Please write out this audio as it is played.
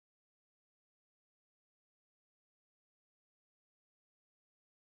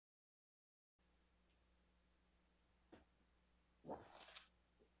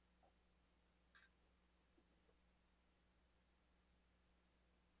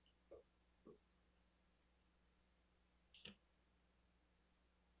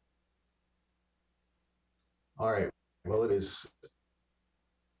All right. Well, it is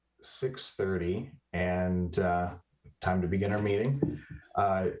 6:30 and time to begin our meeting.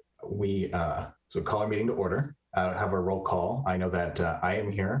 So call our meeting to order. Have a roll call. I know that I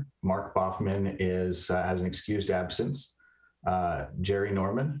am here. Mark Boffman has an excused absence. Jerry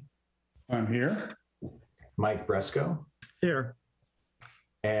Norman, I'm here. Mike Bresco, Here.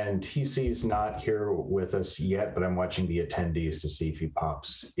 and TC's not here with us yet, but I'm watching the attendees to see if he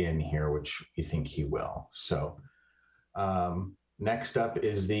pops in here, which we think he will. So next up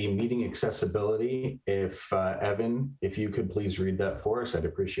is the meeting accessibility. If Evan, if you could please read that for us, I'd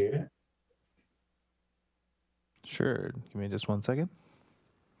appreciate it. Sure. Give me just 1 second.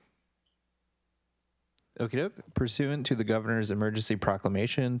 Okay, pursuant to the Governor's Emergency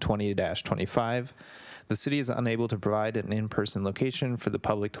Proclamation 20-25, the city is unable to provide an in-person location for the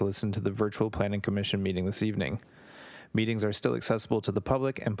public to listen to the virtual Planning Commission meeting this evening. Meetings are still accessible to the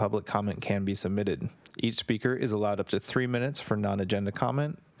public, and public comment can be submitted. Each speaker is allowed up to 3 minutes for non-agenda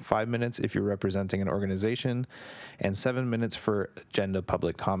comment, 5 minutes if you're representing an organization, and 7 minutes for agenda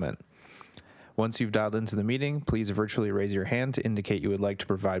public comment. Once you've dialed into the meeting, please virtually raise your hand to indicate you would like to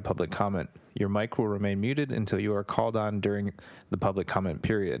provide public comment. Your mic will remain muted until you are called on during the public comment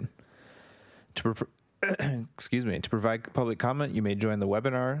period. To provide public comment, you may join the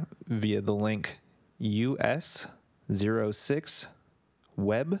webinar via the link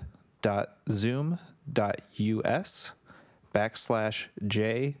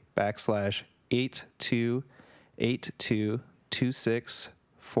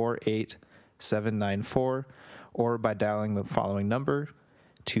or by dialing the following number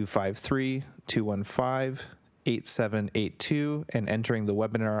 253-215-8782 and entering the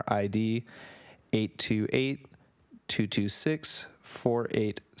webinar ID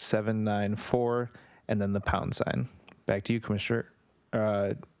 828-226-48794 and then the pound sign. Back to you, Vice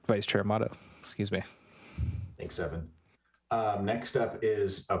Chair Amato. Excuse me. Thanks, Evan. Next up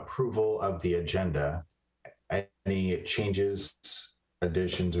is approval of the agenda. Any changes,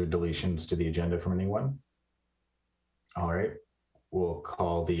 additions, or deletions to the agenda from anyone? All right. We'll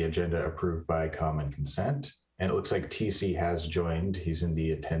call the agenda approved by common consent. And it looks like TC has joined. He's in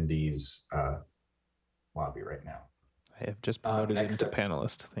the attendees lobby right now. I have just promoted him to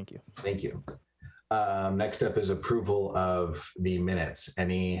panelist. Thank you. Thank you. Next up is approval of the minutes.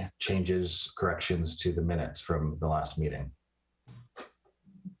 Any changes, corrections to the minutes from the last meeting?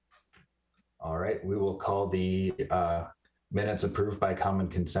 All right, we will call the minutes approved by common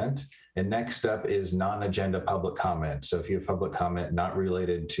consent. And next up is non-agenda public comment. So if you have public comment not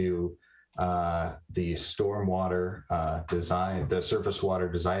related to the stormwater design, the surface water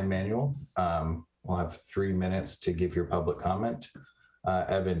design manual, we'll have 3 minutes to give your public comment.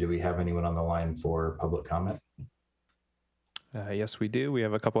 Evan, do we have anyone on the line for public comment? Yes, we do. We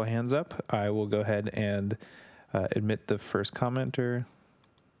have a couple of hands up. I will go ahead and admit the first commenter.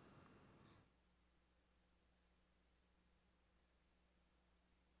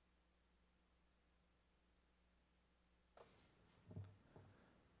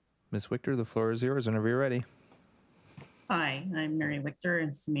 Ms. Wichter, the floor is yours whenever you're ready. Hi, I'm Mary Wichter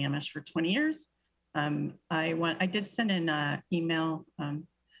in Sammamish for 20 years. I did send an email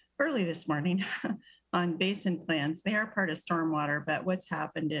early this morning on basin plans. They are part of stormwater, but what's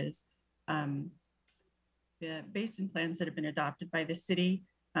happened is the basin plans that have been adopted by the city,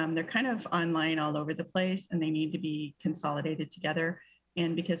 they're kind of online all over the place and they need to be consolidated together.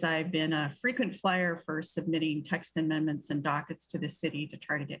 And because I've been a frequent flyer for submitting text amendments and dockets to the city to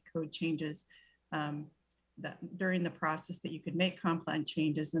try to get code changes, that during the process that you could make comp plan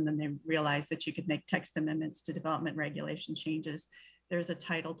changes and then they realized that you could make text amendments to development regulation changes. There's a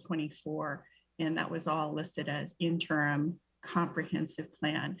Title 24 and that was all listed as interim comprehensive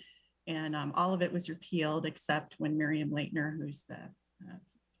plan. And all of it was repealed except when Miriam Leitner, who's the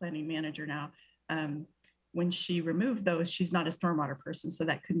planning manager now, when she removed those, she's not a stormwater person, so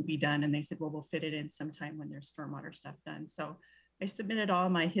that couldn't be done. And they said, well, we'll fit it in sometime when there's stormwater stuff done. So I submitted all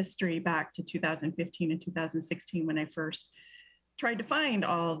my history back to 2015 and 2016 when I first tried to find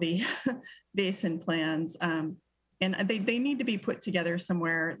all the basin plans. And they need to be put together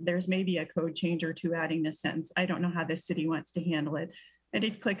somewhere. There's maybe a code change or two adding a sentence. I don't know how the city wants to handle it. I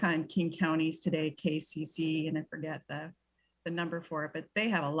did click on King Counties today, KCC, and I forget the number for it, but they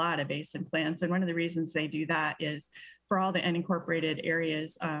have a lot of basin plans. And one of the reasons they do that is for all the unincorporated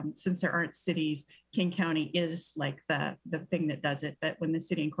areas, since there aren't cities, King County is like the thing that does it. But when the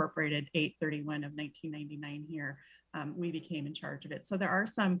city incorporated 8/31 of 1999 here, we became in charge of it. So there are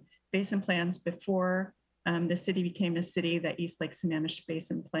some basin plans before the city became a city that East Lake Sammamish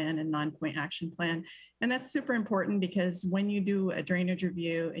Basin Plan and Non-Point Action Plan. And that's super important because when you do a drainage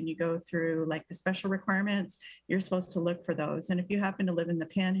review and you go through like the special requirements, you're supposed to look for those. And if you happen to live in the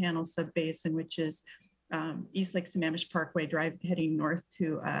Panhandle Subbasin, which is East Lake Sammamish Parkway Drive heading north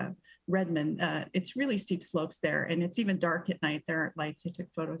to Redmond, it's really steep slopes there. And it's even dark at night. There aren't lights. I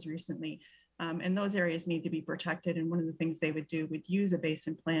took photos recently. And those areas need to be protected. And one of the things they would do would use a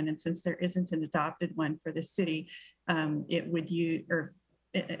basin plan. And since there isn't an adopted one for the city, it would use, or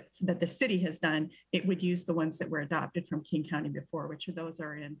that the city has done, it would use the ones that were adopted from King County before, which are those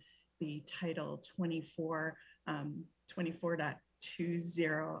are in the Title 24, 24.20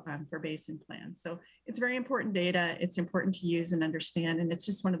 for basin plans. So it's very important data. It's important to use and understand. And it's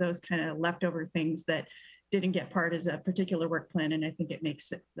just one of those kind of leftover things that didn't get part as a particular work plan. And I think it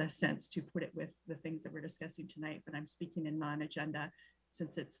makes the sense to put it with the things that we're discussing tonight, but I'm speaking in non-agenda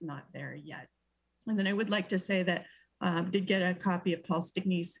since it's not there yet. And then I would like to say that did get a copy of Paul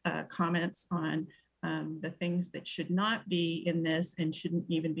Stickney's comments on the things that should not be in this and shouldn't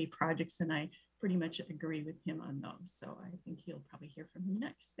even be projects. And I pretty much agree with him on those. So I think you'll probably hear from him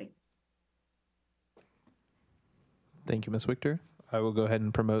next. Thanks. Thank you, Ms. Wichter. I will go ahead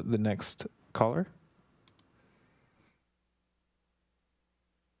and promote the next caller.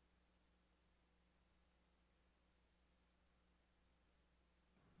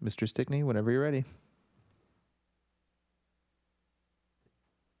 Mr. Stickney, whenever you're ready.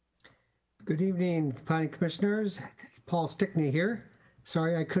 Good evening, planning commissioners. Paul Stickney here.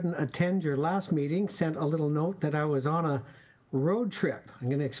 Sorry I couldn't attend your last meeting. Sent a little note that I was on a road trip. I'm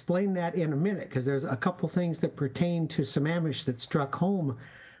going to explain that in a minute because there's a couple things that pertain to Sammamish that struck home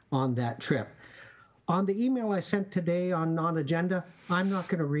on that trip. On the email I sent today on non-agenda, I'm not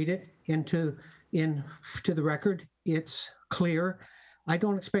going to read it into the record. It's clear. I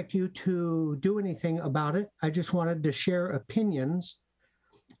don't expect you to do anything about it. I just wanted to share opinions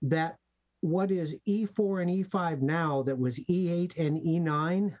that what is E4 and E5 now that was E8 and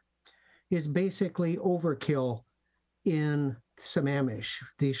E9 is basically overkill in Sammamish.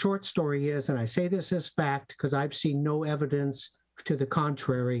 The short story is, and I say this as fact because I've seen no evidence to the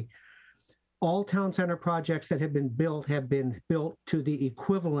contrary, all town center projects that have been built to the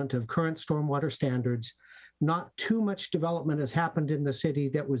equivalent of current stormwater standards. Not too much development has happened in the city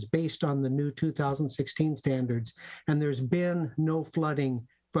that was based on the new 2016 standards, and there's been no flooding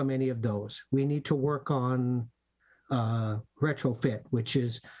from any of those. We need to work on retrofit, which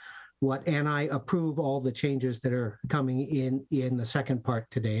is what, and I approve all the changes that are coming in the second part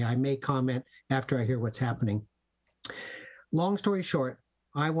today. I may comment after I hear what's happening. Long story short,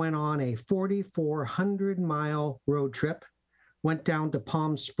 I went on a 4,400-mile road trip, went down to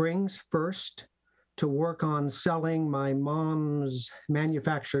Palm Springs first, to work on selling my mom's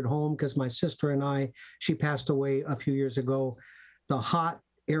manufactured home because my sister and she passed away a few years ago. The hot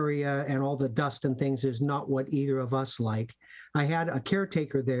area and all the dust and things is not what either of us like. I had a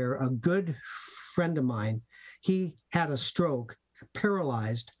caretaker there, a good friend of mine. He had a stroke,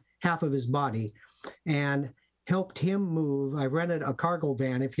 paralyzed half of his body, and helped him move. I rented a cargo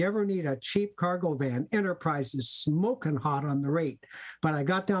van. If you ever need a cheap cargo van, Enterprise is smoking hot on the rate. But I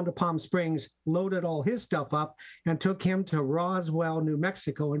got down to Palm Springs, loaded all his stuff up, and took him to Roswell, New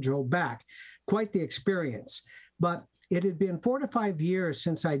Mexico, and drove back. Quite the experience. But it had been 4 to 5 years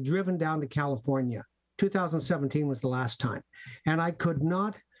since I'd driven down to California. 2017 was the last time. And I could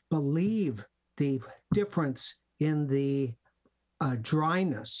not believe the difference in the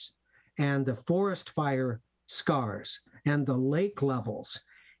dryness and the forest fire scars and the lake levels.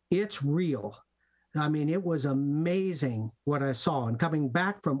 It's real. I mean, it was amazing what I saw. And coming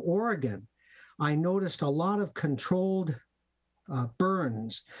back from Oregon, I noticed a lot of controlled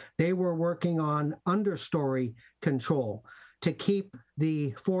burns. They were working on understory control to keep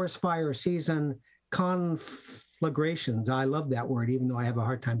the forest fire season conflagrations. I love that word, even though I have a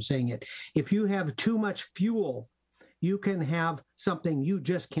hard time saying it. If you have too much fuel, you can have something you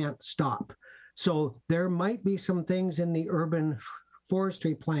just can't stop. So there might be some things in the urban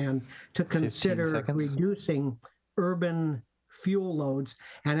forestry plan to consider reducing urban fuel loads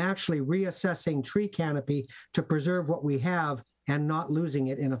and actually reassessing tree canopy to preserve what we have and not losing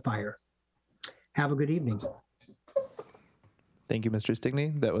it in a fire. Have a good evening. Thank you, Mr.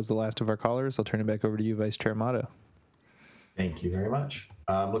 Stickney. That was the last of our callers. I'll turn it back over to you, Vice Chair Motto. Thank you very much.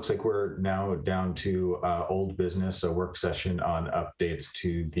 Looks like we're now down to old business, a work session on updates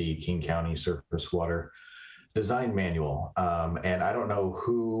to the King County Surface Water Design Manual. And I don't know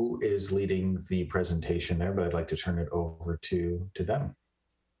who is leading the presentation there, but I'd like to turn it over to them.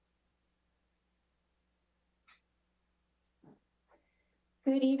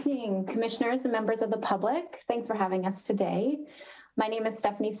 Good evening, commissioners and members of the public. Thanks for having us today. My name is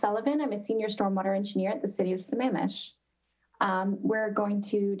Stephanie Sullivan. I'm a senior stormwater engineer at the City of Sammamish. We're going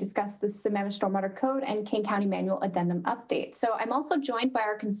to discuss the Sammamish Stormwater Code and Kane County Manual Addendum update. So I'm also joined by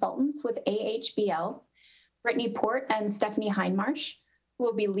our consultants with AHBL, Brittany Port and Stephanie Hindmarsh, who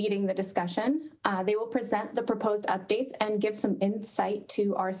will be leading the discussion. They will present the proposed updates and give some insight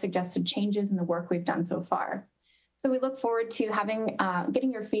to our suggested changes in the work we've done so far. So we look forward to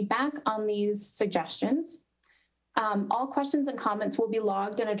getting your feedback on these suggestions. All questions and comments will be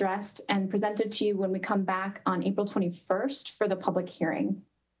logged and addressed and presented to you when we come back on April 21st for the public hearing.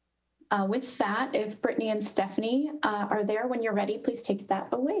 With that, if Brittany and Stephanie are there when you're ready, please take that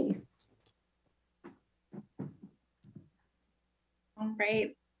away. All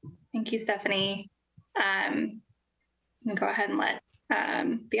right. Thank you, Stephanie. I'll go ahead and let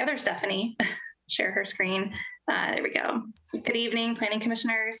the other Stephanie share her screen. There we go. Good evening, planning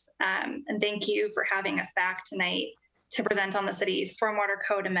commissioners, and thank you for having us back tonight to present on the city's stormwater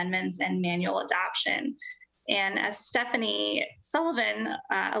code amendments and manual adoption. And as Stephanie Sullivan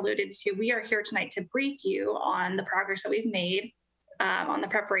alluded to, we are here tonight to brief you on the progress that we've made on the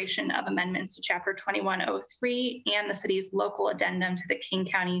preparation of amendments to Chapter 2103 and the city's local addendum to the King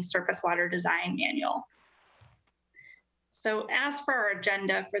County Surface Water Design Manual. So as for our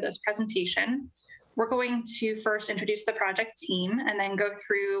agenda for this presentation, we're going to first introduce the project team and then go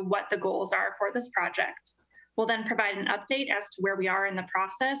through what the goals are for this project. We'll then provide an update as to where we are in the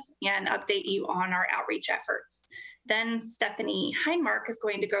process and update you on our outreach efforts. Then Stephanie Hindmarsh is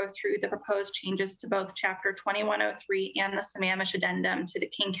going to go through the proposed changes to both Chapter 2103 and the Sammamish Addendum to the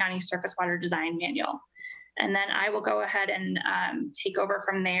King County Surface Water Design Manual. And then I will go ahead and take over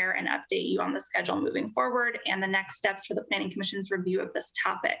from there and update you on the schedule moving forward and the next steps for the Planning Commission's review of this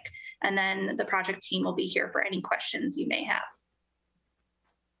topic. And then the project team will be here for any questions you may have.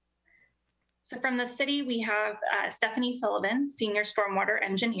 So from the city, we have Stephanie Sullivan, Senior Stormwater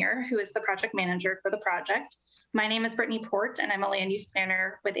Engineer, who is the project manager for the project. My name is Brittany Port, and I'm a land use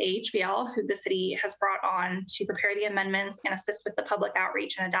planner with AHBL, who the city has brought on to prepare the amendments and assist with the public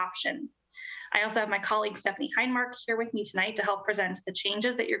outreach and adoption. I also have my colleague Stephanie Hindmarsh here with me tonight to help present the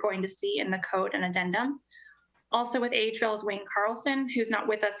changes that you're going to see in the code and addendum. Also with AHBL is Wayne Carlson, who's not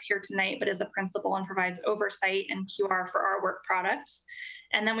with us here tonight, but is a principal and provides oversight and QR for our work products.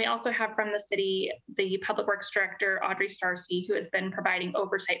 And then we also have from the city, the Public Works Director, Audrey Starcy, who has been providing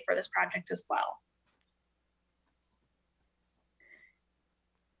oversight for this project as well.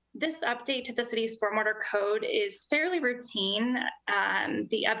 This update to the city's stormwater code is fairly routine.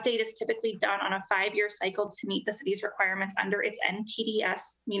 The update is typically done on a 5-year cycle to meet the city's requirements under its NPDES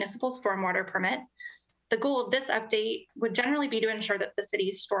municipal stormwater permit. The goal of this update would generally be to ensure that the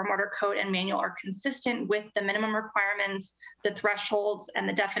city's stormwater code and manual are consistent with the minimum requirements, the thresholds, and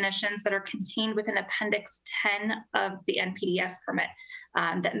the definitions that are contained within Appendix 10 of the NPDES permit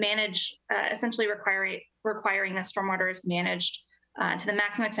that manage, essentially requiring that stormwater is managed to the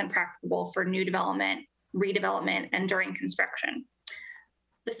maximum extent practicable for new development, redevelopment, and during construction.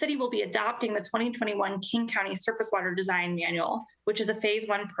 The city will be adopting the 2021 King County Surface Water Design Manual, which is a Phase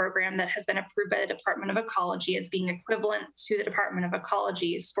 1 program that has been approved by the Department of Ecology as being equivalent to the Department of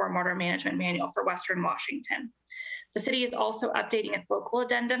Ecology's Stormwater Management Manual for Western Washington. The city is also updating its local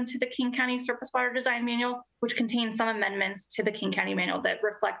addendum to the King County Surface Water Design Manual, which contains some amendments to the King County Manual that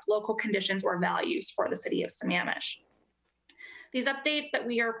reflect local conditions or values for the city of Sammamish. These updates that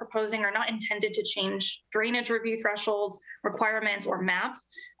we are proposing are not intended to change drainage review thresholds, requirements, or maps,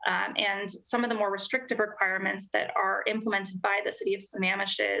 and some of the more restrictive requirements that are implemented by the City of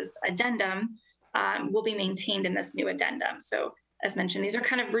Sammamish's addendum will be maintained in this new addendum. So as mentioned, these are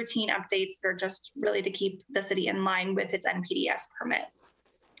kind of routine updates that are just really to keep the city in line with its NPDES permit.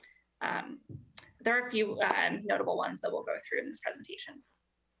 There are a few notable ones that we'll go through in this presentation.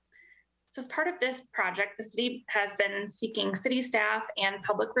 So as part of this project, the city has been seeking city staff and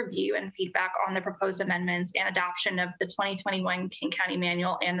public review and feedback on the proposed amendments and adoption of the 2021 King County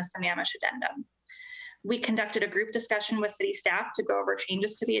Manual and the Sammamish Addendum. We conducted a group discussion with city staff to go over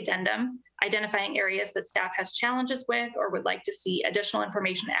changes to the addendum, identifying areas that staff has challenges with or would like to see additional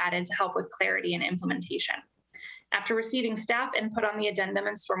information added to help with clarity and implementation. After receiving staff input on the addendum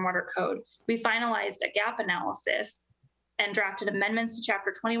and stormwater code, we finalized a gap analysis and drafted amendments to Chapter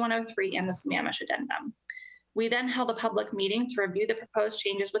 2103 and the Sammamish Addendum. We then held a public meeting to review the proposed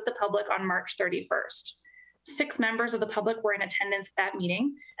changes with the public on March 31st. 6 members of the public were in attendance at that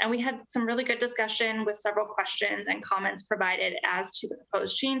meeting, and we had some really good discussion with several questions and comments provided as to the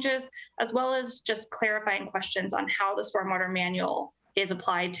proposed changes, as well as just clarifying questions on how the stormwater manual is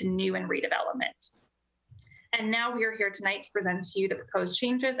applied to new and redevelopment. And now we are here tonight to present to you the proposed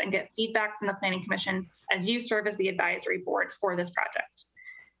changes and get feedback from the Planning Commission as you serve as the advisory board for this project.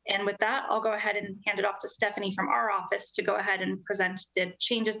 And with that, I'll go ahead and hand it off to Stephanie from our office to go ahead and present the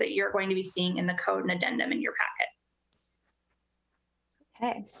changes that you're going to be seeing in the code and addendum in your packet.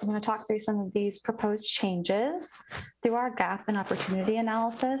 Okay, so I'm going to talk through some of these proposed changes. Through our gap and opportunity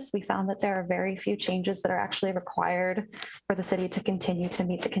analysis, we found that there are very few changes that are actually required for the city to continue to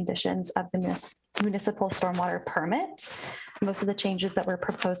meet the conditions of the municipal stormwater permit. Most of the changes that we're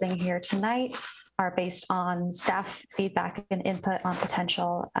proposing here tonight are based on staff feedback and input on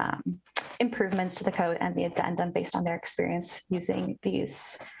potential improvements to the code and the addendum based on their experience using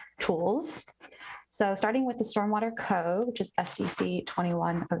these tools. So starting with the stormwater code, which is SDC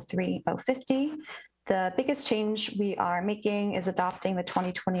 2103-050, the biggest change we are making is adopting the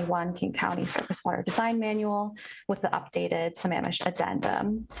 2021 King County Surface Water Design Manual with the updated Sammamish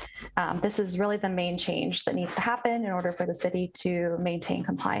addendum. This is really the main change that needs to happen in order for the city to maintain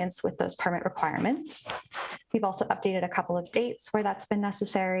compliance with those permit requirements. We've also updated a couple of dates where that's been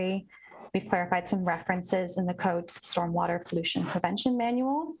necessary. We've clarified some references in the code to the Stormwater Pollution Prevention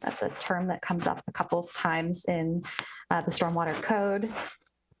Manual. That's a term that comes up a couple of times in the Stormwater Code.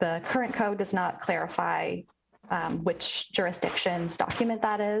 The current code does not clarify which jurisdiction's document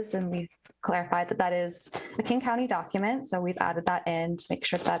that is, and we've clarified that that is a King County document, so we've added that in to make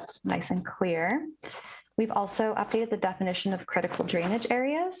sure that's nice and clear. We've also updated the definition of critical drainage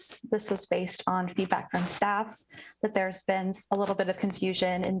areas. This was based on feedback from staff that there's been a little bit of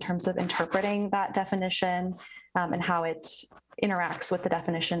confusion in terms of interpreting that definition and how it interacts with the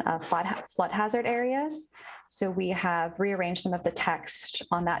definition of flood hazard areas. So we have rearranged some of the text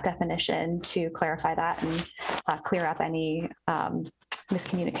on that definition to clarify that and clear up any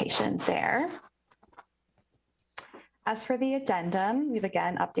miscommunication there. As for the addendum, we've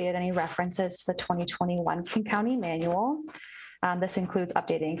again updated any references to the 2021 King County Manual. This includes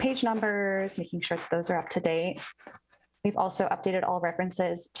updating page numbers, making sure that those are up to date. We've also updated all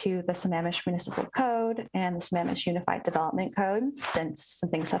references to the Sammamish Municipal Code and the Sammamish Unified Development Code since some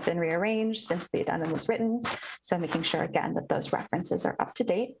things have been rearranged since the addendum was written. So making sure again that those references are up to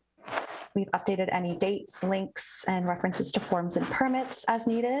date. We've updated any dates, links, and references to forms and permits as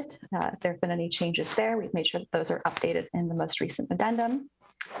needed. If there have been any changes there, we've made sure that those are updated in the most recent addendum.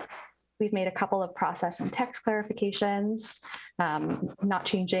 We've made a couple of process and text clarifications, not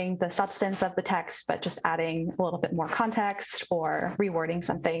changing the substance of the text, but just adding a little bit more context or rewording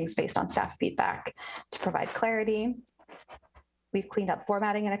some things based on staff feedback to provide clarity. We've cleaned up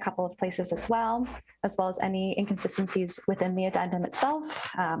formatting in a couple of places as well as any inconsistencies within the addendum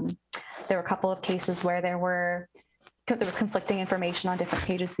itself. There were a couple of cases where there was conflicting information on different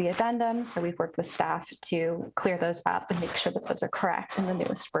pages of the addendum. So we've worked with staff to clear those up and make sure that those are correct in the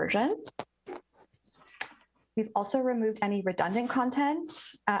newest version. We've also removed any redundant content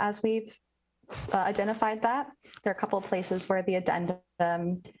as we've identified that. There are a couple of places where the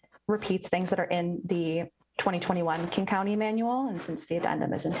addendum repeats things that are in the 2021 King County Manual. And since the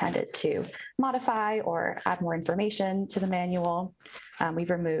addendum is intended to modify or add more information to the manual,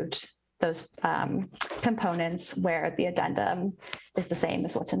 we've removed those components where the addendum is the same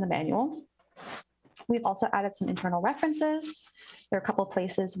as what's in the manual. We've also added some internal references. There are a couple of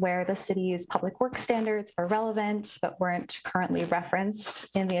places where the city's public works standards are relevant, but weren't currently referenced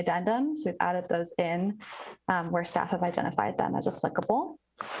in the addendum. So we've added those in where staff have identified them as applicable.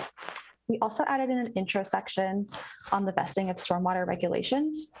 We also added in an intro section on the vesting of stormwater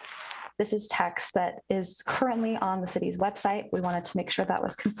regulations. This is text that is currently on the city's website. We wanted to make sure that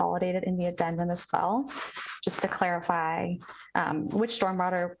was consolidated in the addendum as well, just to clarify which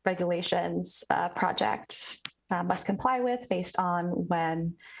stormwater regulations a project must comply with based on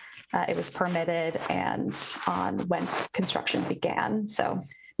when it was permitted and on when construction began. So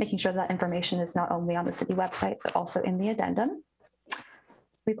making sure that information is not only on the city website, but also in the addendum.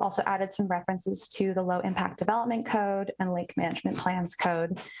 We've also added some references to the Low Impact Development Code and Lake Management Plans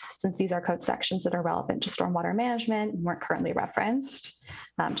Code, since these are code sections that are relevant to stormwater management and weren't currently referenced,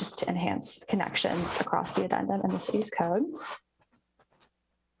 just to enhance connections across the addendum and the city's code.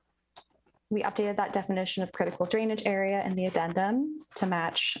 We updated that definition of critical drainage area in the addendum to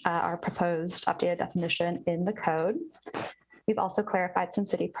match our proposed updated definition in the code. We've also clarified some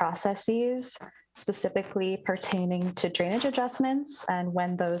city processes specifically pertaining to drainage adjustments and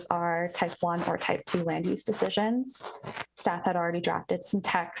when those are type 1 or type 2 land use decisions. Staff had already drafted some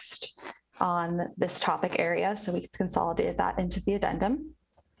text on this topic area, so we consolidated that into the addendum.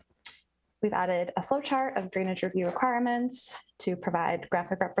 We've added a flowchart of drainage review requirements to provide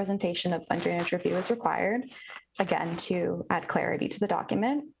graphic representation of when drainage review is required, again, to add clarity to the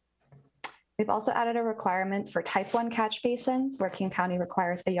document. We've also added a requirement for type 1 catch basins, where King County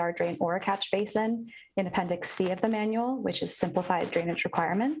requires a yard drain or a catch basin in Appendix C of the manual, which is simplified drainage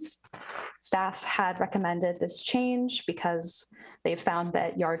requirements. Staff had recommended this change because they've found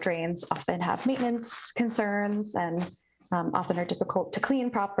that yard drains often have maintenance concerns and often are difficult to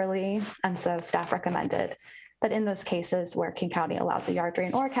clean properly. And so staff recommended that in those cases where King County allows a yard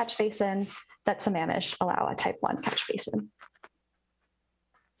drain or a catch basin, that Sammamish allow a type 1 catch basin.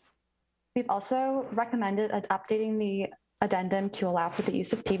 We've also recommended updating the addendum to allow for the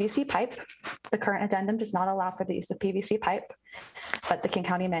use of PVC pipe. The current addendum does not allow for the use of PVC pipe, but the King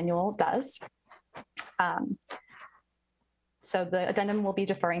County manual does. So the addendum will be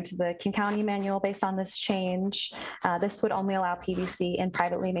deferring to the King County manual based on this change. This would only allow PVC in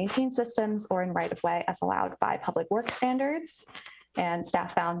privately maintained systems or in right-of-way as allowed by public works standards. And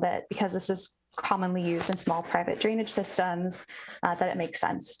staff found that because this is commonly used in small private drainage systems, that it makes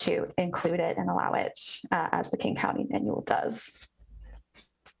sense to include it and allow it as the King County manual does.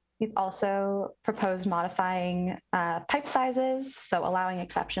 We've also proposed modifying pipe sizes, so allowing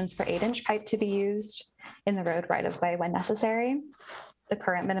exceptions for 8-inch pipe to be used in the road right-of-way when necessary. The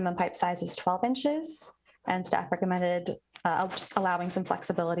current minimum pipe size is 12 inches, and staff recommended just allowing some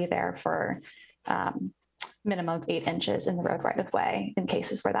flexibility there for minimum of 8 inches in the road right-of-way in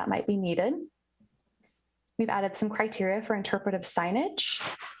cases where that might be needed. We've added some criteria for interpretive signage.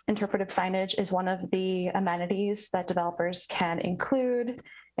 Interpretive signage is one of the amenities that developers can include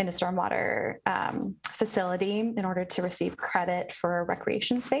in a stormwater facility in order to receive credit for a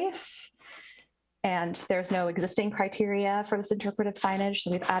recreation space. And there's no existing criteria for this interpretive signage,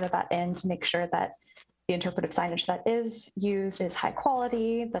 so we've added that in to make sure that the interpretive signage that is used is high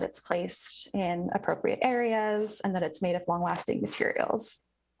quality, that it's placed in appropriate areas, and that it's made of long-lasting materials.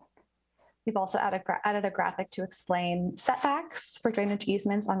 We've also added a graphic to explain setbacks for drainage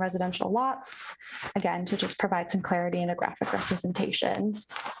easements on residential lots, again, to just provide some clarity in a graphic representation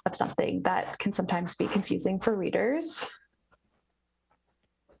of something that can sometimes be confusing for readers.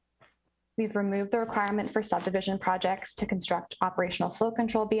 We've removed the requirement for subdivision projects to construct operational flow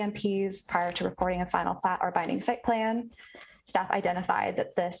control BMPs prior to reporting a final plat or binding site plan. Staff identified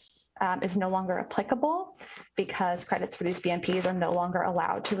that this is no longer applicable because credits for these BMPs are no longer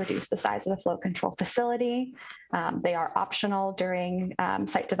allowed to reduce the size of the flow control facility. They are optional during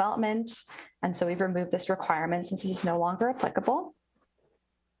site development. And so we've removed this requirement since this is no longer applicable.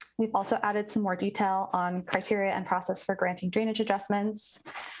 We've also added some more detail on criteria and process for granting drainage adjustments.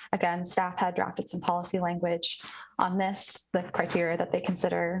 Again, staff had drafted some policy language on this, the criteria that they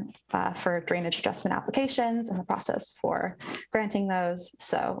consider for drainage adjustment applications and the process for granting those.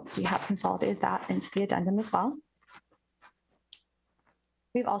 So we have consolidated that into the addendum as well.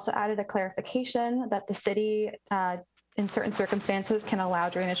 We've also added a clarification that the city in certain circumstances can allow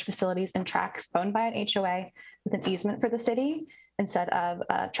drainage facilities in tracts owned by an HOA with an easement for the city instead of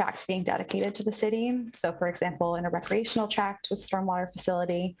a tract being dedicated to the city. So for example, in a recreational tract with stormwater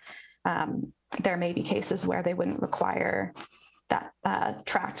facility, there may be cases where they wouldn't require that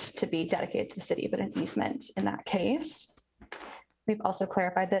tract to be dedicated to the city, but an easement in that case. We've also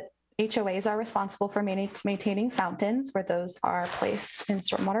clarified that HOAs are responsible for maintaining fountains where those are placed in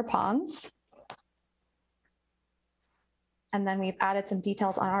stormwater ponds. And then we've added some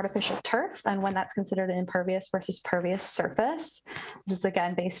details on artificial turf and when that's considered an impervious versus pervious surface. This is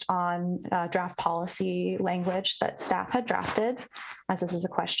again based on draft policy language that staff had drafted, as this is a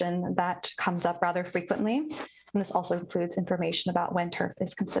question that comes up rather frequently. And this also includes information about when turf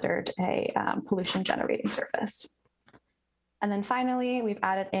is considered a pollution generating surface. And then finally, we've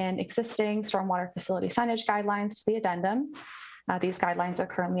added in existing stormwater facility signage guidelines to the addendum. These guidelines are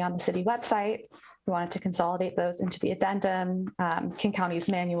currently on the city website. We wanted to consolidate those into the addendum. King County's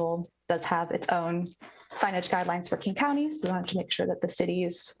manual does have its own signage guidelines for King County, so we wanted to make sure that the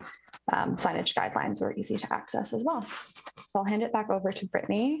city's signage guidelines were easy to access as well. So I'll hand it back over to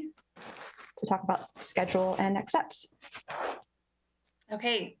Brittany to talk about schedule and next steps.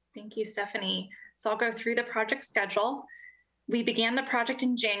 Okay, thank you, Stephanie. So I'll go through the project schedule. We began the project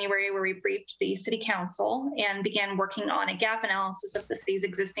in January where we briefed the City Council and began working on a gap analysis of the city's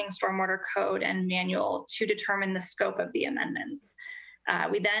existing stormwater code and manual to determine the scope of the amendments.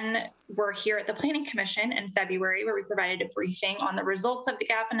 We then were here at the Planning Commission in February where we provided a briefing on the results of the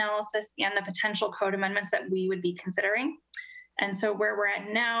gap analysis and the potential code amendments that we would be considering. And so where we're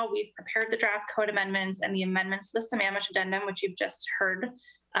at now, we've prepared the draft code amendments and the amendments to the Sammamish addendum, which you've just heard.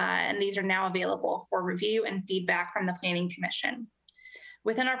 And these are now available for review and feedback from the Planning Commission.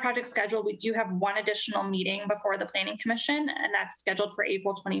 Within our project schedule, we do have one additional meeting before the Planning Commission, and that's scheduled for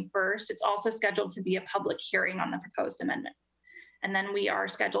April 21st. It's also scheduled to be a public hearing on the proposed amendments. And then we are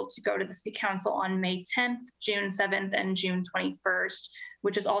scheduled to go to the City Council on May 10th, June 7th, and June 21st,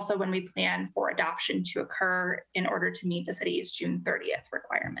 which is also when we plan for adoption to occur in order to meet the city's June 30th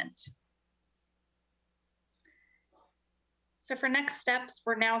requirement. So for next steps,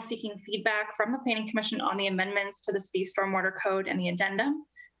 we're now seeking feedback from the Planning Commission on the amendments to the city stormwater code and the addendum.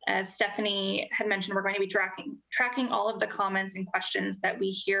 As Stephanie had mentioned, we're going to be tracking all of the comments and questions that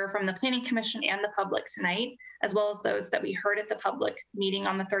we hear from the Planning Commission and the public tonight, as well as those that we heard at the public meeting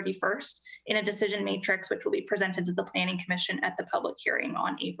on the 31st in a decision matrix, which will be presented to the Planning Commission at the public hearing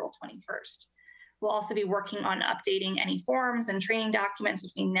on April 21st. We'll also be working on updating any forms and training documents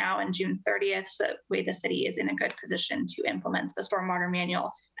between now and June 30th, so that way the city is in a good position to implement the stormwater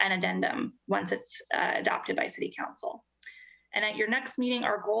manual and addendum once it's adopted by City Council. And at your next meeting,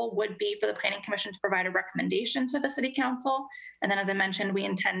 our goal would be for the Planning Commission to provide a recommendation to the City Council. And then, as I mentioned, we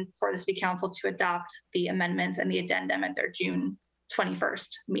intend for the City Council to adopt the amendments and the addendum at their June 21st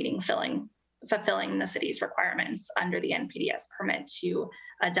meeting, fulfilling the city's requirements under the NPDES permit to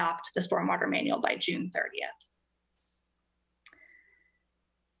adopt the stormwater manual by June 30th.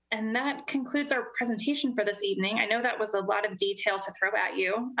 And that concludes our presentation for this evening. I know that was a lot of detail to throw at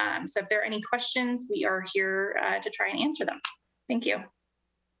you. So if there are any questions, we are here to try and answer them. Thank you.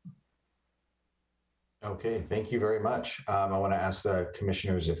 Okay, thank you very much. I want to ask the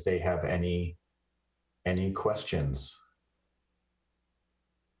commissioners if they have any questions.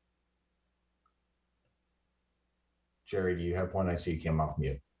 Jerry, do you have one? I see you came off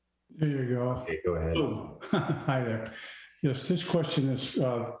mute. There you go. Okay, go ahead. Oh, hi there. Yes, this question is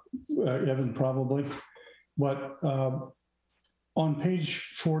Evan probably, but on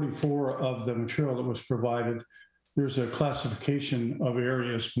page 44 of the material that was provided, there's a classification of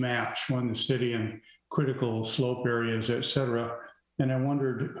areas maps, one the city and critical slope areas, et cetera. And I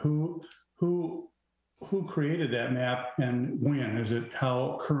wondered who created that map and when? Is it,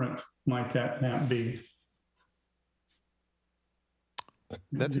 how current might that map be?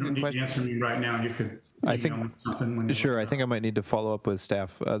 That's a good question. You answer me right now. You could. I think, sure. I think I might need to follow up with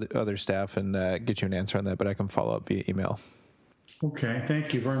staff, other staff, and get you an answer on that. But I can follow up via email. Okay,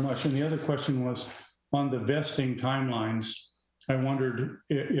 thank you very much. And the other question was on the vesting timelines. I wondered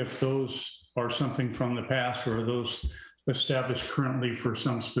if those are something from the past or are those established currently for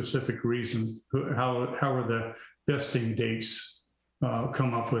some specific reason? How are the vesting dates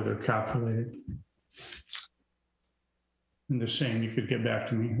come up with or calculated? And the same, you could get back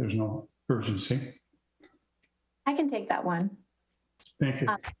to me. There's no urgency. I can take that one. Thank you.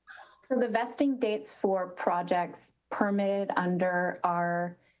 So the vesting dates for projects permitted under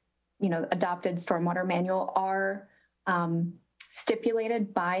our, adopted stormwater manual are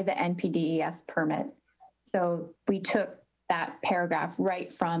stipulated by the NPDES permit. So we took that paragraph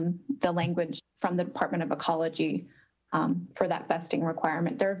right from the language from the Department of Ecology for that vesting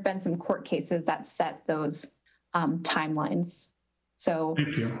requirement. There have been some court cases that set those timelines. So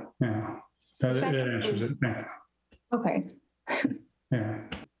thank you. Yeah, that answers it. Yeah. Okay. Yeah.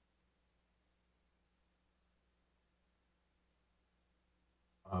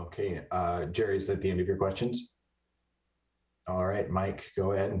 Okay, Jerry, is that the end of your questions? All right, Mike,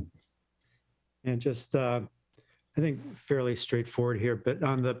 go ahead. And just, I think fairly straightforward here, but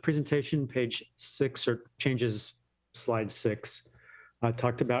on the presentation, page 6 or changes slide 6,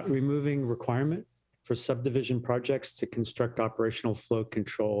 talked about removing requirement for subdivision projects to construct operational flow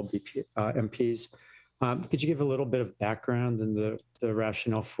control MPs. Could you give a little bit of background and the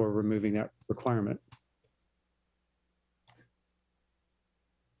rationale for removing that requirement?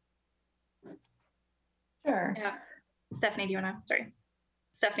 Sure. Yeah. Stephanie, you want to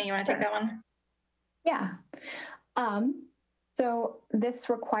take that one? Yeah. So this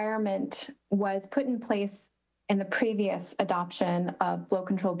requirement was put in place in the previous adoption of flow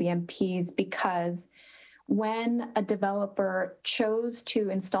control BMPs because when a developer chose to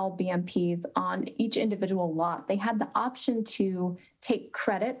install BMPs on each individual lot, they had the option to take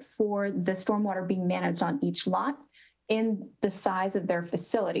credit for the stormwater being managed on each lot in the size of their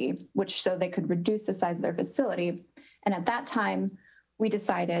facility, which so they could reduce the size of their facility. And at that time, we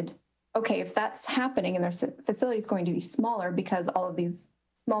decided, okay, if that's happening and their facility is going to be smaller because all of these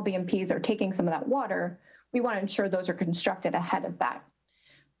small BMPs are taking some of that water, we want to ensure those are constructed ahead of that.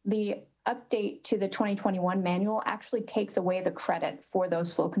 The update to the 2021 manual actually takes away the credit for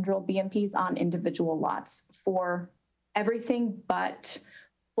those flow control BMPs on individual lots for everything but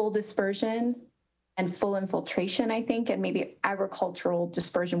full dispersion and full infiltration, I think, and maybe agricultural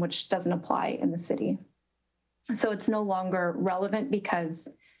dispersion, which doesn't apply in the city. So it's no longer relevant because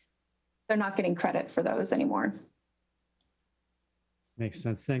they're not getting credit for those anymore. Makes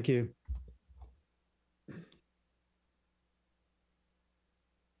sense. Thank you.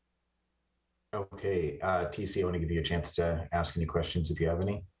 Okay, TC, I want to give you a chance to ask any questions if you have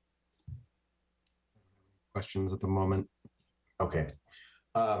any. Questions at the moment? Okay.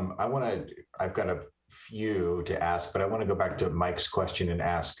 I've got a few to ask, but I want to go back to Mike's question and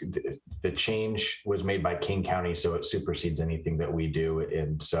ask, the change was made by King County, so it supersedes anything that we do.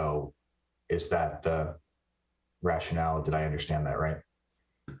 And so is that the rationale? Did I understand that right?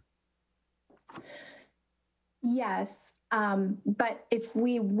 Yes, but if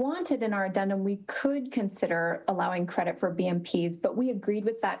we wanted in our addendum, we could consider allowing credit for BMPs, but we agreed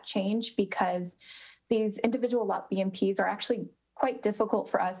with that change because these individual lot BMPs are actually quite difficult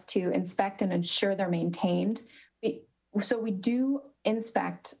for us to inspect and ensure they're maintained. So we do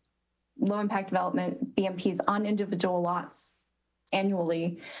inspect low impact development BMPs on individual lots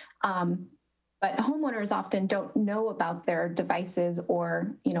annually, but homeowners often don't know about their devices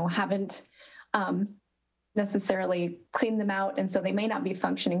or, haven't necessarily cleaned them out, and so they may not be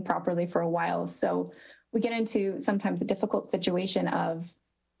functioning properly for a while. So we get into sometimes a difficult situation of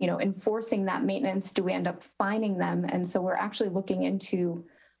enforcing that maintenance. Do we end up fining them? And so we're actually looking into,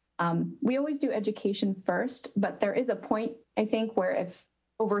 we always do education first, but there is a point, I think, where if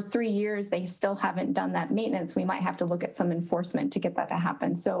over 3 years they still haven't done that maintenance, we might have to look at some enforcement to get that to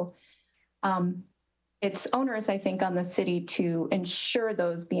happen. So it's onerous, I think, on the city to ensure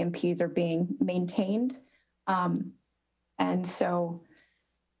those BMPs are being maintained. And so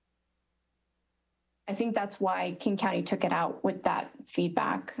I think that's why King County took it out with that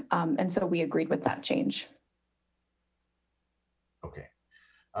feedback. And so we agreed with that change. Okay,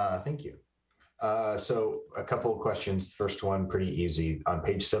 thank you. So a couple of questions. First one, pretty easy. On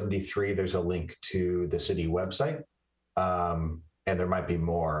page 73, there's a link to the city website, and there might be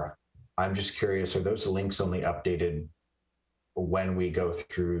more. I'm just curious, are those links only updated when we go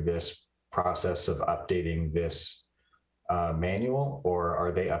through this process of updating this manual, or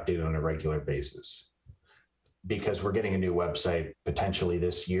are they updated on a regular basis? Because we're getting a new website potentially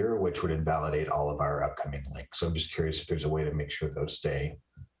this year, which would invalidate all of our upcoming links. So I'm just curious if there's a way to make sure those stay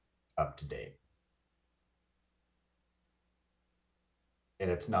up to date.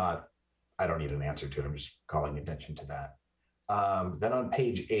 And it's not, I don't need an answer to it. I'm just calling attention to that. Then on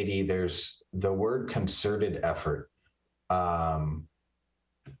page 80, there's the word concerted effort.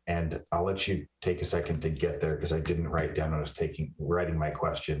 And I'll let you take a second to get there because I didn't write down when I was writing my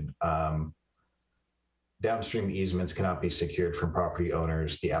question. Downstream easements cannot be secured from property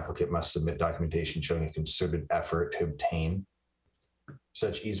owners. The applicant must submit documentation showing a concerted effort to obtain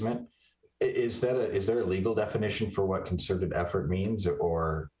such easement. Is there a legal definition for what concerted effort means,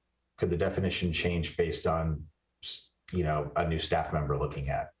 or could the definition change based on, a new staff member looking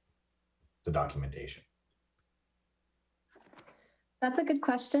at the documentation? That's a good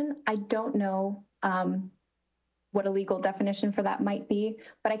question. I don't know what a legal definition for that might be,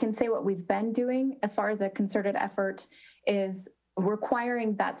 but I can say what we've been doing as far as a concerted effort is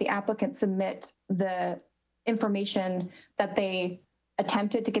requiring that the applicant submit the information that they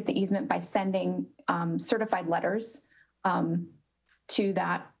attempted to get the easement by sending certified letters to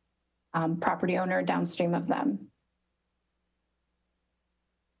that property owner downstream of them.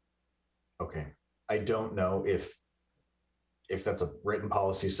 Okay. I don't know if that's a written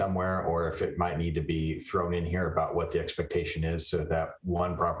policy somewhere, or if it might need to be thrown in here about what the expectation is so that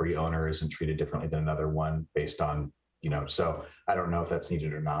one property owner isn't treated differently than another one based on, so I don't know if that's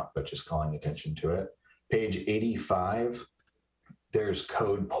needed or not, but just calling attention to it. Page 85, there's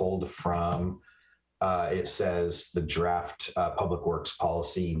code pulled from, it says the draft Public Works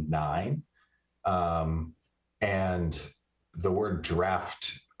Policy 9. And the word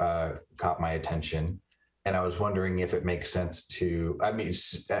draft caught my attention. And I was wondering if it makes sense to,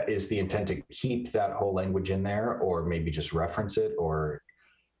 is the intent to keep that whole language in there, or maybe just reference it, or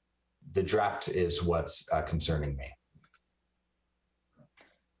the draft is what's concerning me?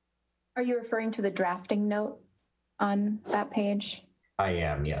 Are you referring to the drafting note on that page? I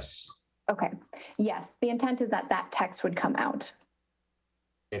am, yes. Okay. Yes, the intent is that that text would come out.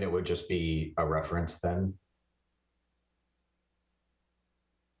 And it would just be a reference then?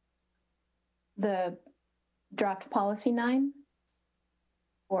 The draft policy 9,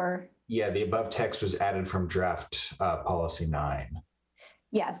 or? Yeah, the above text was added from draft policy 9.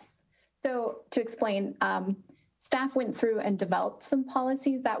 Yes. So to explain, staff went through and developed some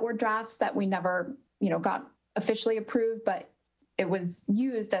policies that were drafts that we never, got officially approved, but it was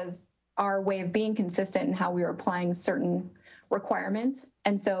used as our way of being consistent in how we were applying certain requirements.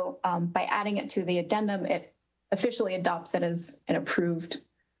 And so by adding it to the addendum, it officially adopts it as an approved,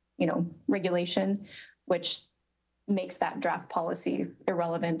 regulation, which makes that draft policy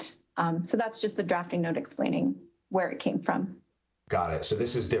irrelevant. So that's just the drafting note explaining where it came from. Got it. So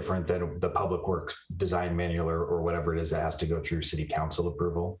this is different than the Public Works Design Manual or whatever it is that has to go through City Council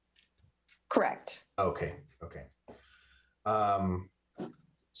approval? Correct. Okay, okay.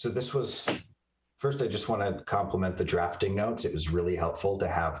 So this was, first I just want to compliment the drafting notes. It was really helpful to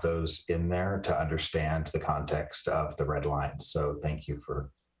have those in there to understand the context of the red lines. So thank you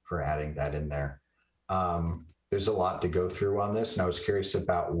for adding that in there. There's a lot to go through on this, and I was curious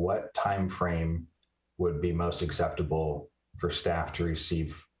about what time frame would be most acceptable for staff to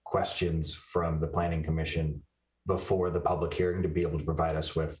receive questions from the Planning Commission before the public hearing to be able to provide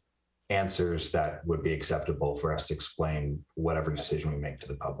us with answers that would be acceptable for us to explain whatever decision we make to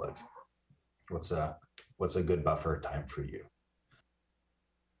the public. What's a good buffer time for you?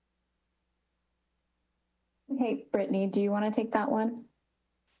 Okay, Brittany, do you want to take that one?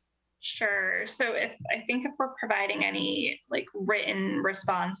 Sure. So I think if we're providing any like written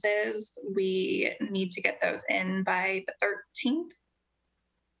responses, we need to get those in by the 13th.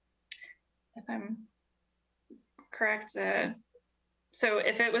 If I'm correct. So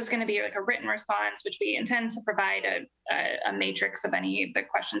if it was going to be like a written response, which we intend to provide a matrix of any of the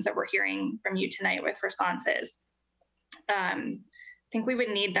questions that we're hearing from you tonight with responses, I think we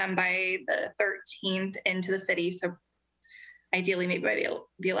would need them by the 13th into the city. So ideally maybe by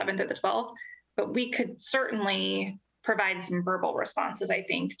the 11th or the 12th, but we could certainly provide some verbal responses, I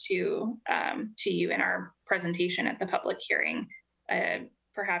think, to you in our presentation at the public hearing.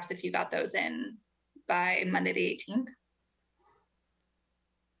 Perhaps if you got those in by Monday the 18th.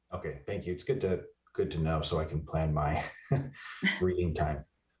 Okay, thank you. It's good to know so I can plan my reading time.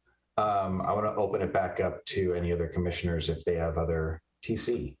 I want to open it back up to any other commissioners if they have other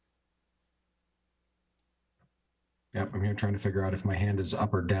TC. Yep, I'm here trying to figure out if my hand is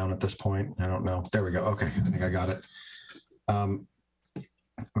up or down at this point. I don't know. There we go. Okay, I think I got it. I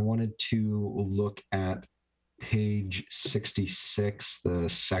wanted to look at page 66, the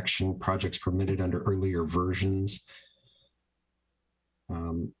section projects permitted under earlier versions.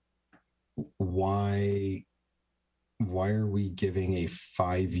 Why are we giving a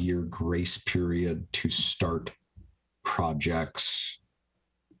 5-year grace period to start projects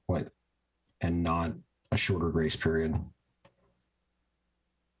and not a shorter grace period?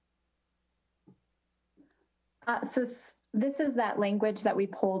 So this is that language that we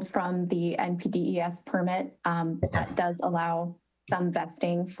pulled from the NPDES permit that does allow some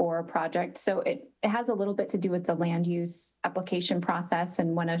vesting for a project. So it has a little bit to do with the land use application process,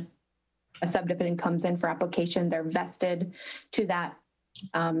 and when a subdivision comes in for application, they're vested to that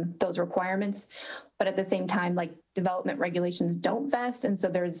those requirements. But at the same time, like development regulations don't vest, and so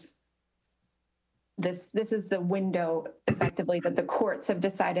there's this is the window effectively that the courts have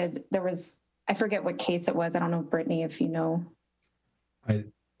decided. There was, I forget what case it was. I don't know, Brittany, if you know. I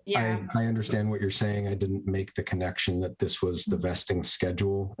understand what you're saying. I didn't make the connection that this was the vesting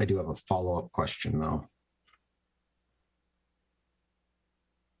schedule. I do have a follow-up question though.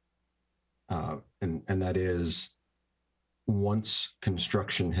 And that is, once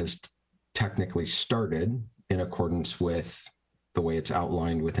construction has technically started in accordance with the way it's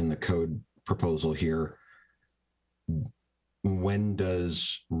outlined within the code proposal here, when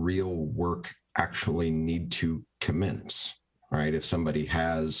does real work actually need to commence, right? If somebody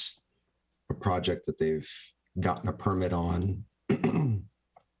has a project that they've gotten a permit on and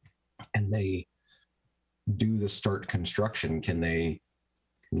they do the start construction, can they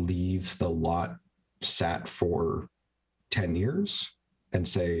leave the lot sat for 10 years and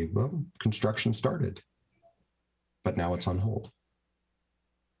say, well, construction started, but now it's on hold?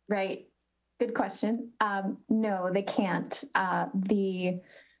 Right. Good question. No, they can't. The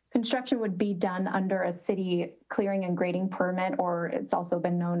construction would be done under a city clearing and grading permit, or it's also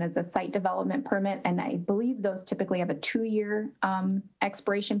been known as a site development permit. And I believe those typically have a 2-year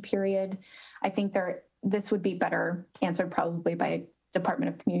expiration period. I think this would be better answered probably by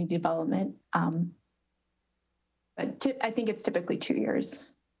Department of Community Development. But I think it's typically 2 years.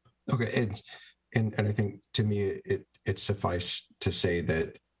 Okay. And I think to me, it's suffice to say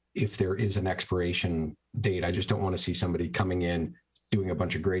that if there is an expiration date, I just don't want to see somebody coming in, doing a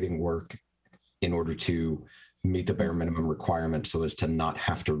bunch of grading work in order to meet the bare minimum requirement so as to not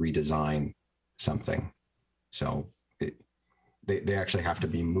have to redesign something. So they actually have to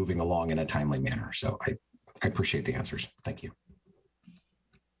be moving along in a timely manner. So I appreciate the answers. Thank you.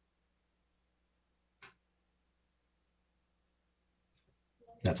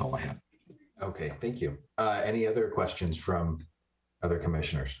 That's all I have. Okay, thank you. Any other questions from other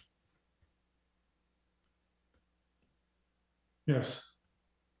commissioners? Yes.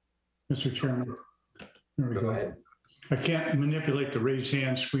 Mr. Chairman. There we Go ahead. I can't manipulate the raise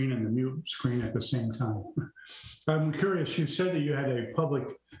hand screen and the mute screen at the same time. I'm curious, you said that you had a public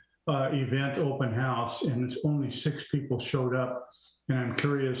event open house and it's only 6 people showed up. And I'm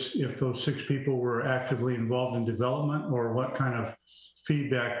curious if those 6 people were actively involved in development, or what kind of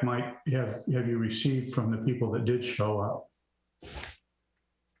feedback might have you received from the people that did show up?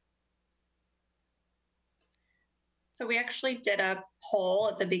 So we actually did a poll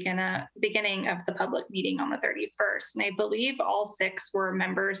at the beginning of the public meeting on the 31st. And I believe all 6 were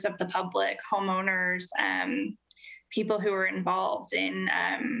members of the public, homeowners, people who were involved in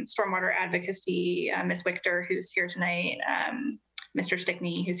stormwater advocacy, Ms. Wichter, who's here tonight, Mr.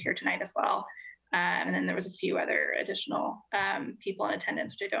 Stickney, who's here tonight as well. And then there was a few other additional people in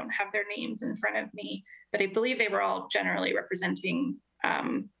attendance, which I don't have their names in front of me, but I believe they were all generally representing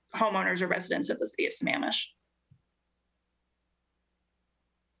homeowners or residents of the city of Sammamish.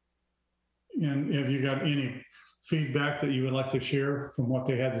 And have you got any feedback that you would like to share from what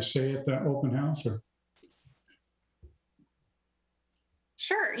they had to say at the open house? Or?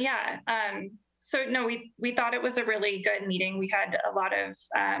 Sure, yeah. So no, we thought it was a really good meeting. We had a lot of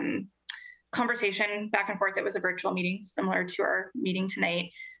conversation back and forth. It was a virtual meeting similar to our meeting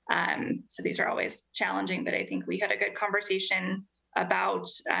tonight. So these are always challenging, but I think we had a good conversation about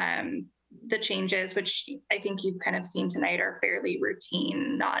the changes, which I think you've kind of seen tonight are fairly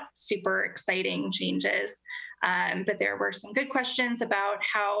routine, not super exciting changes. But there were some good questions about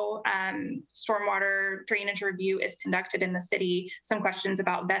how stormwater drainage review is conducted in the city, some questions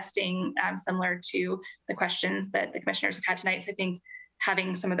about vesting, similar to the questions that the commissioners have had tonight. So I think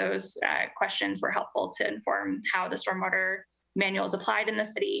having some of those questions were helpful to inform how the stormwater manual is applied in the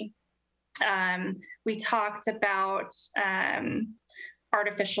city. We talked about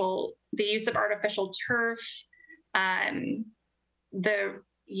the use of artificial turf, the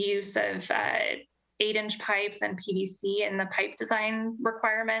use of 8-inch pipes and PVC in the pipe design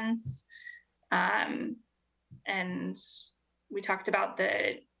requirements. And we talked about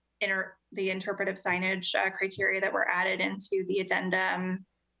the interpretive signage criteria that were added into the addendum.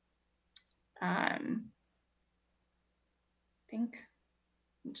 I think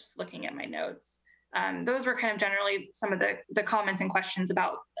I'm just looking at my notes. Those were kind of generally some of the comments and questions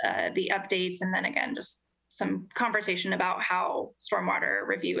about the updates. And then again, just some conversation about how stormwater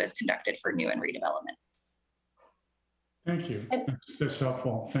review is conducted for new and redevelopment. Thank you. That's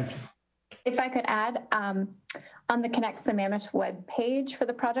helpful. Thank you. If I could add, on the Connect Sammamish web page for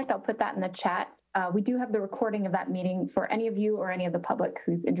the project, I'll put that in the chat. We do have the recording of that meeting for any of you or any of the public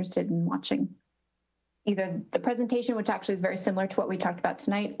who's interested in watching either the presentation, which actually is very similar to what we talked about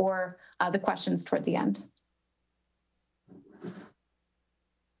tonight, or the questions toward the end.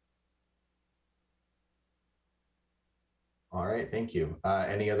 All right, thank you.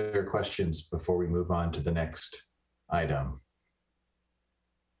 Any other questions before we move on to the next item?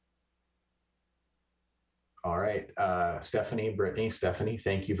 All right, Stephanie, Brittany, Stephanie,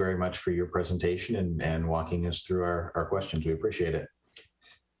 thank you very much for your presentation and walking us through our questions. We appreciate it.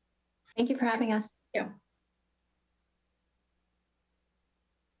 Thank you for having us. Yeah.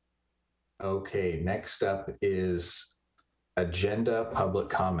 Okay, next up is agenda public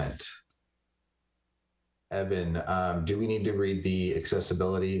comment. Evan, do we need to read the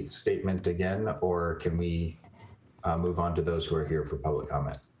accessibility statement again, or can we move on to those who are here for public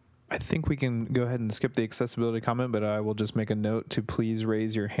comment? I think we can go ahead and skip the accessibility comment, but I will just make a note to please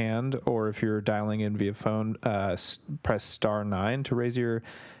raise your hand, or if you're dialing in via phone, press *9 to raise your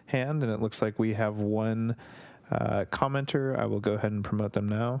hand. And it looks like we have one commenter. I will go ahead and promote them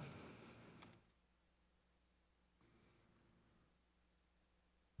now.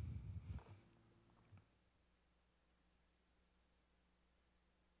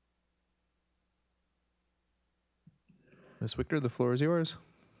 Ms. Wichter, the floor is yours.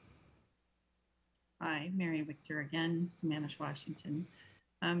 Hi, Mary Wichter again, Sammamish, Washington.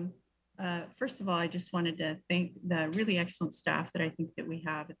 First of all, I just wanted to thank the really excellent staff that I think that we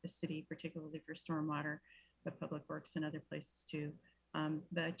have at the city, particularly for stormwater, but public works and other places too.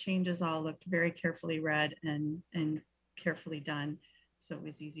 The changes all looked very carefully read and carefully done. So it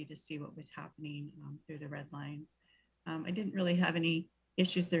was easy to see what was happening through the red lines. I didn't really have any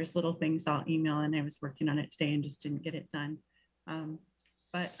issues. There's little things I'll email, and I was working on it today and just didn't get it done.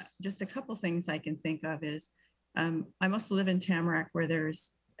 But just a couple things I can think of is, I also live in Tamarack, where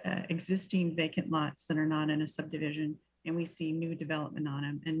there's existing vacant lots that are not in a subdivision, and we see new development on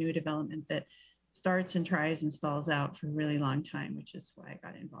them, and new development that starts and tries and stalls out for a really long time, which is why I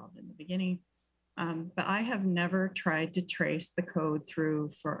got involved in the beginning. But I have never tried to trace the code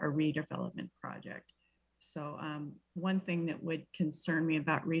through for a redevelopment project. So one thing that would concern me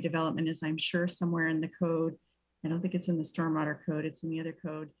about redevelopment is I'm sure somewhere in the code I don't think it's in the stormwater code, it's in the other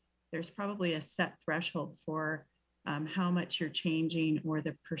code. There's probably a set threshold for how much you're changing or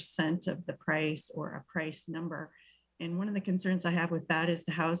the percent of the price or a price number. And one of the concerns I have with that is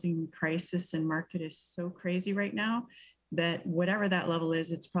the housing crisis and market is so crazy right now that whatever that level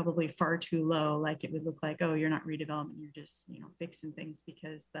is, it's probably far too low. Like it would look like, oh, you're not redevelopment, you're just, you know, fixing things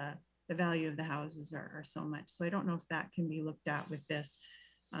because the value of the houses are so much. So I don't know if that can be looked at with this,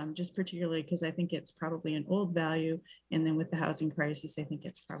 just particularly because I think it's probably an old value. And then with the housing crisis, I think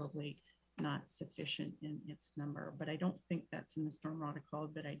it's probably not sufficient in its number, but I don't think that's in the stormwater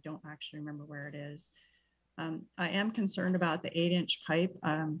code, but I don't actually remember where it is. I am concerned about the 8-inch pipe.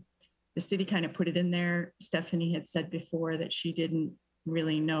 The city kind of put it in there. Stephanie had said before that she didn't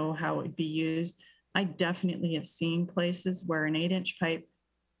really know how it would be used. I definitely have seen places where an 8-inch pipe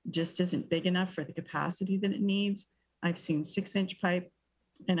just isn't big enough for the capacity that it needs. I've seen 6-inch pipe,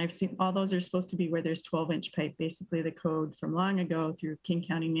 and I've seen all those are supposed to be where there's 12-inch pipe, basically the code from long ago through King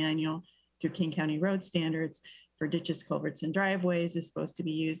County manual, through King County road standards for ditches, culverts, and driveways is supposed to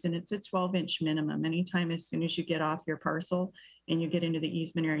be used. And it's a 12-inch minimum. Anytime as soon as you get off your parcel and you get into the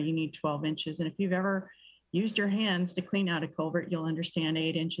easement area, you need 12 inches. And if you've ever used your hands to clean out a culvert, you'll understand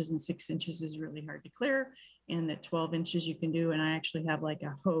 8 inches and 6 inches is really hard to clear, and that 12 inches you can do. And I actually have like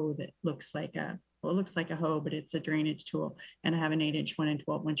a hoe that looks like a, well, it looks like a hoe, but it's a drainage tool. And I have an 8-inch one and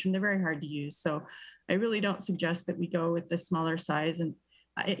 12-inch, and they're very hard to use. So I really don't suggest that we go with the smaller size. And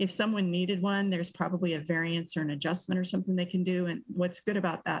if someone needed one, there's probably a variance or an adjustment or something they can do. And what's good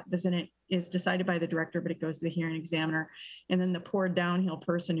about that isn't it is decided by the director, but it goes to the hearing examiner. And then the poor downhill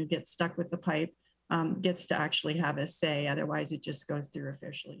person who gets stuck with the pipe gets to actually have a say. Otherwise, it just goes through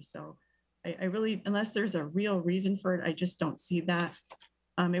officially. So I really, unless there's a real reason for it, I just don't see that.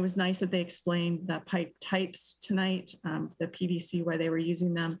 It was nice that they explained the pipe types tonight, the PVC, why they were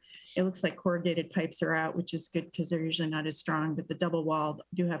using them. It looks like corrugated pipes are out, which is good because they're usually not as strong, but the double walled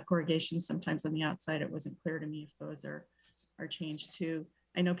do have corrugation sometimes on the outside. It wasn't clear to me if those are changed too.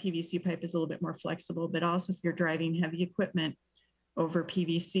 I know PVC pipe is a little bit more flexible, but also if you're driving heavy equipment over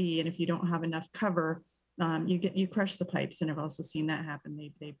PVC, and if you don't have enough cover, you crush the pipes. And I've also seen that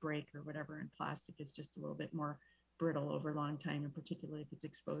happen. They break or whatever, and plastic is just a little bit more brittle over a long time, and particularly if it's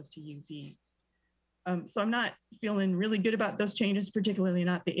exposed to UV. So I'm not feeling really good about those changes, particularly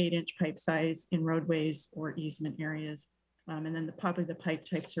not the 8-inch pipe size in roadways or easement areas. And then probably the pipe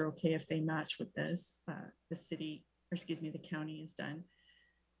types are okay if they match with this, the city, or excuse me, the county has done.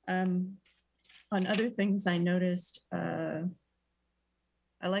 On other things I noticed,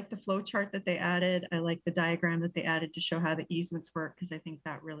 I like the flow chart that they added. I like the diagram that they added to show how the easements work, because I think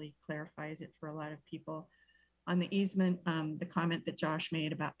that really clarifies it for a lot of people. On the easement, the comment that Josh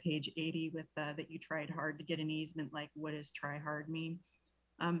made about page 80 with that you tried hard to get an easement, like what does try hard mean?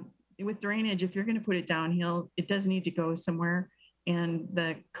 With drainage, if you're going to put it downhill, it does need to go somewhere. And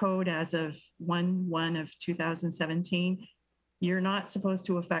the code as of 1/1 of 2017, you're not supposed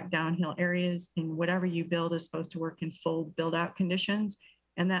to affect downhill areas, and whatever you build is supposed to work in full build out conditions.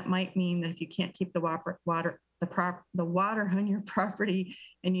 And that might mean that if you can't keep the water on your property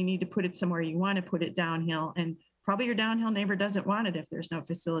and you need to put it somewhere, you want to put it downhill, and probably your downhill neighbor doesn't want it if there's no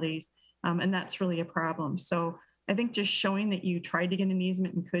facilities. And that's really a problem. So I think just showing that you tried to get an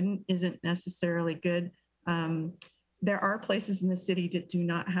easement and couldn't isn't necessarily good. There are places in the city that do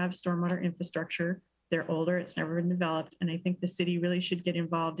not have stormwater infrastructure. They're older, it's never been developed. And I think the city really should get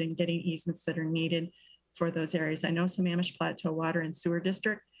involved in getting easements that are needed for those areas. I know Sammamish Plateau Water and Sewer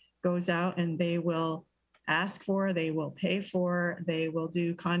District goes out and they will ask for, they will pay for, they will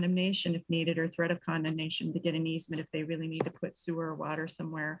do condemnation if needed, or threat of condemnation to get an easement if they really need to put sewer or water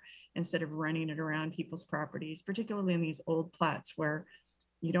somewhere instead of running it around people's properties, particularly in these old plats where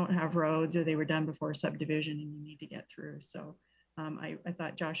you don't have roads or they were done before subdivision and you need to get through. So I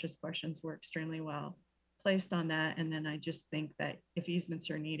thought Josh's questions were extremely well placed on that. And then I just think that if easements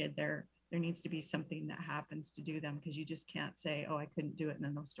are needed, there needs to be something that happens to do them, because you just can't say, oh, I couldn't do it, and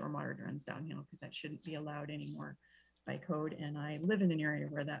then the stormwater runs downhill, because that shouldn't be allowed anymore by code. And I live in an area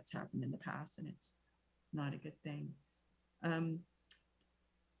where that's happened in the past, and it's not a good thing.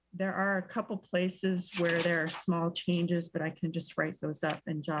 There are a couple places where there are small changes, but I can just write those up.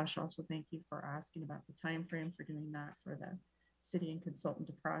 And Josh, also thank you for asking about the time frame for doing that for the city and consultant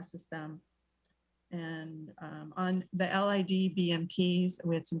to process them. And on the LID BMPs,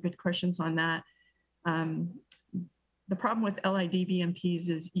 we had some good questions on that. The problem with LID BMPs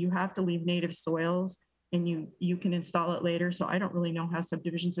is you have to leave native soils, and you can install it later. So I don't really know how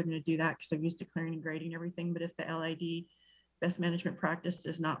subdivisions are going to do that, because I'm used to clearing and grading everything. But if the LID best management practice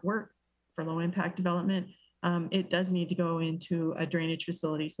does not work for low impact development, It does need to go into a drainage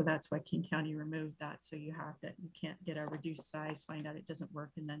facility. So that's why King County removed that. So you can't get a reduced size, find out it doesn't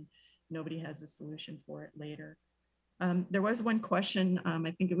work, and then nobody has a solution for it later. There was one question,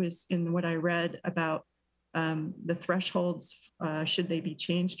 I think it was in what I read about the thresholds, should they be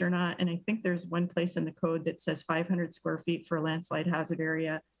changed or not? And I think there's one place in the code that says 500 square feet for a landslide hazard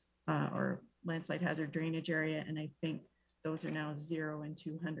area or landslide hazard drainage area. And I think those are now 0 and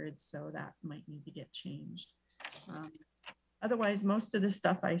 200. So that might need to get changed. Otherwise, most of the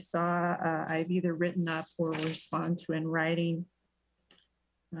stuff I saw, I've either written up or respond to in writing.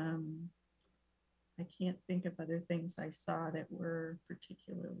 I can't think of other things I saw that were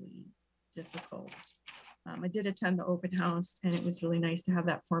particularly difficult. I did attend the open house, and it was really nice to have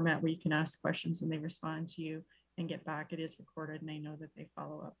that format where you can ask questions and they respond to you and get back. It is recorded, and I know that they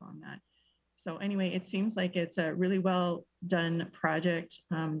follow up on that. So anyway, it seems like it's a really well done project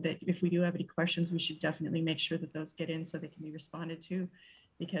that if we do have any questions, we should definitely make sure that those get in so they can be responded to,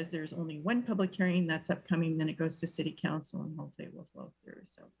 because there's only one public hearing that's upcoming, then it goes to City Council, and hopefully it will flow through.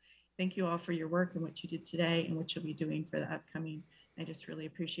 So thank you all for your work and what you did today and what you'll be doing for the upcoming. I just really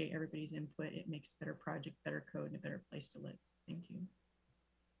appreciate everybody's input. It makes a better project, better code, and a better place to live. Thank you.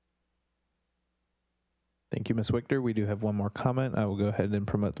 Thank you, Ms. Wichter. We do have one more comment. I will go ahead and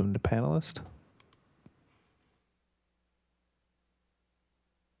promote them to panelist.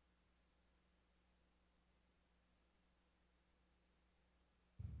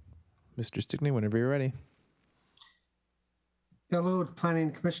 Mr. Stickney, whenever you're ready. Hello,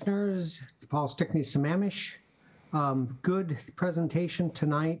 Planning Commissioners. It's Paul Stickney, Sammamish. Good presentation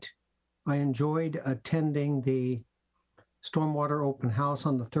tonight. I enjoyed attending the Stormwater Open House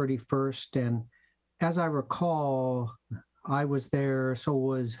on the 31st. And as I recall, I was there, so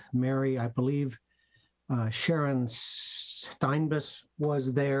was Mary. I believe Sharon Steinbus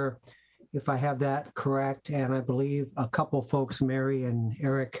was there, if I have that correct. And I believe a couple folks, Mary and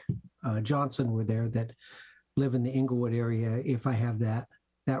Eric Johnson, were there that live in the Inglewood area, if I have that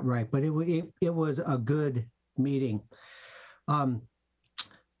right. But it was a good meeting. One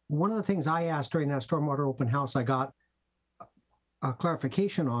of the things I asked during that Stormwater Open House, I got a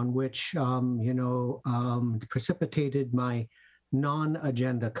clarification on, which precipitated my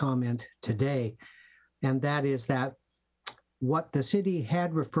non-agenda comment today, and that is that what the city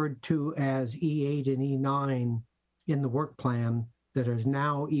had referred to as E8 and E9 in the work plan that is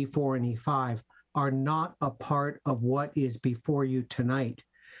now E4 and E5 are not a part of what is before you tonight.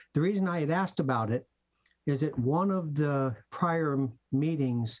 The reason I had asked about it is that one of the prior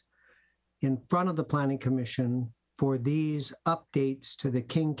meetings in front of the Planning Commission for these updates to the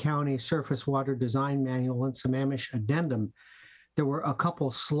King County Surface Water Design Manual and Sammamish Addendum, there were a couple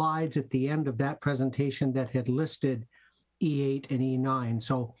slides at the end of that presentation that had listed E8 and E9.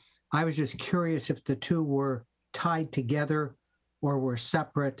 So I was just curious if the two were tied together or were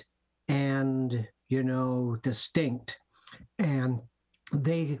separate and, distinct. And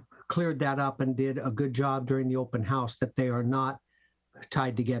they cleared that up and did a good job during the open house, that they are not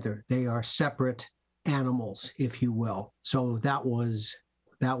tied together. They are separate animals, if you will. So that was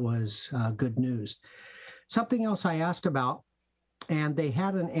good news. Something else I asked about, and they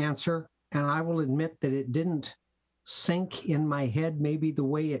had an answer, and I will admit that it didn't sink in my head maybe the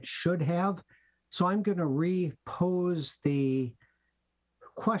way it should have. So I'm going to repose the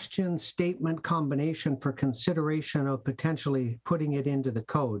question statement combination for consideration of potentially putting it into the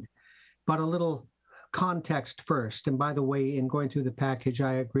code. But a little context first. And by the way, in going through the package,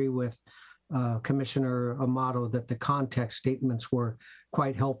 I agree with Commissioner Amato that the context statements were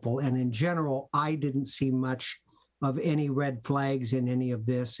quite helpful. And in general, I didn't see much of any red flags in any of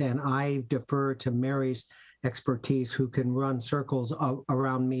this. And I defer to Mary's expertise, who can run circles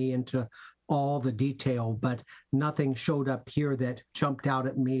around me into all the detail, but nothing showed up here that jumped out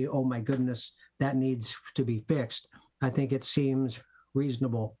at me. Oh my goodness, that needs to be fixed. I think it seems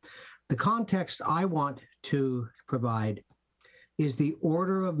reasonable. The context I want to provide is the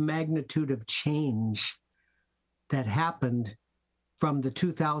order of magnitude of change that happened from the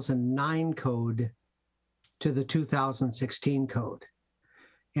 2009 code to the 2016 code.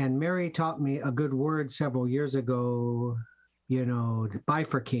 And Mary taught me a good word several years ago,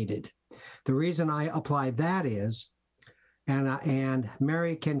 bifurcated. The reason I apply that is, and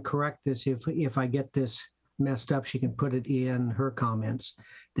Mary can correct this if I get this messed up, she can put it in her comments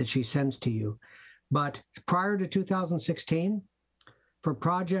that she sends to you. But prior to 2016, for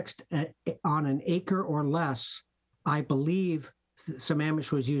projects on an acre or less, I believe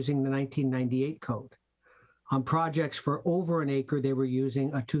Sammamish was using the 1998 code. On projects for over an acre, they were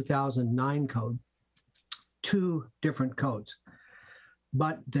using a 2009 code, two different codes.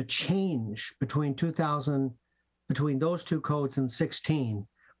 But the change between those two codes and 16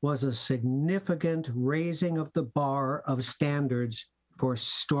 was a significant raising of the bar of standards for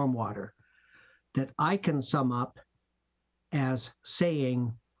stormwater that I can sum up as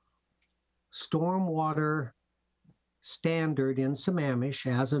saying stormwater standard in Sammamish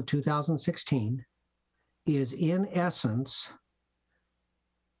as of 2016 is in essence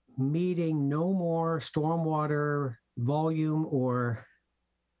meeting no more stormwater volume or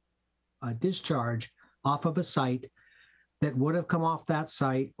discharge off of a site that would have come off that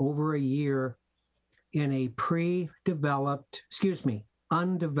site over a year in a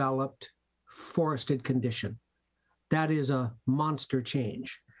undeveloped forested condition. That is a monster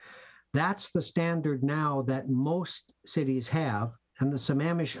change. That's the standard now that most cities have. And the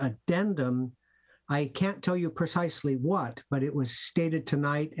Sammamish addendum, I can't tell you precisely what, but it was stated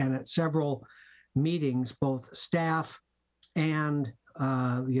tonight and at several meetings, both staff and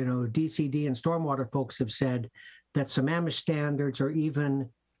DCD and stormwater folks have said that Sammamish standards are even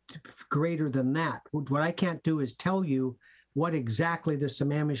greater than that. What I can't do is tell you what exactly the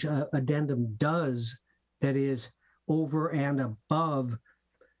Sammamish addendum does that is over and above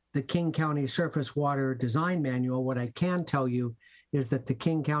the King County Surface Water Design Manual. What I can tell you is that the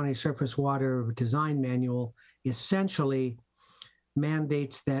King County Surface Water Design Manual essentially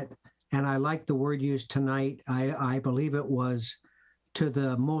mandates that, and I like the word used tonight, I believe it was to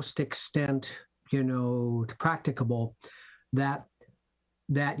the most extent, practicable, that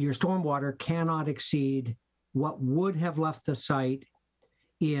your stormwater cannot exceed what would have left the site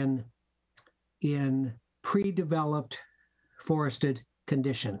in pre-developed forested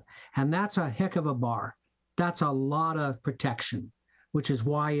condition. And that's a heck of a bar. That's a lot of protection, which is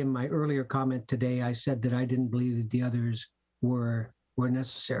why in my earlier comment today, I said that I didn't believe that the others were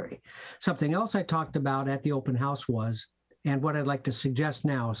necessary. Something else I talked about at the open house was, and what I'd like to suggest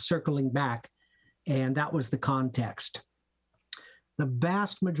now, circling back, and that was the context. The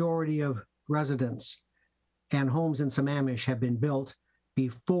vast majority of residents and homes in Sammamish have been built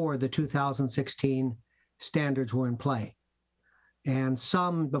before the 2016 standards were in play. And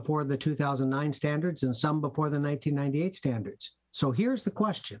some before the 2009 standards and some before the 1998 standards. So here's the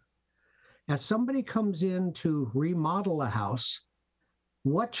question. As somebody comes in to remodel a house,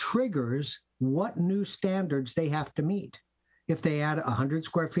 what triggers what new standards they have to meet? If they add 100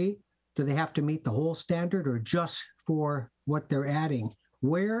 square feet, do they have to meet the whole standard or just for what they're adding?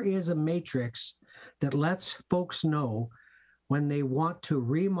 Where is a matrix that lets folks know when they want to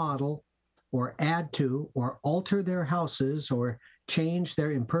remodel or add to or alter their houses or change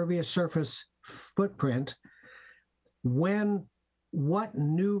their impervious surface footprint, what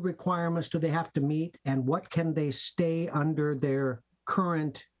new requirements do they have to meet and what can they stay under their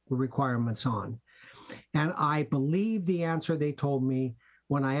current requirements on? And I believe the answer they told me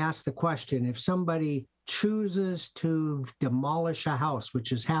when I asked the question, if somebody chooses to demolish a house,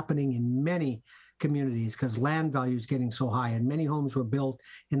 which is happening in many communities because land value is getting so high and many homes were built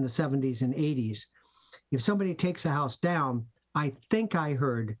in the 70s and 80s. If somebody takes a house down, I think I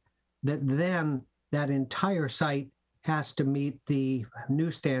heard that then that entire site has to meet the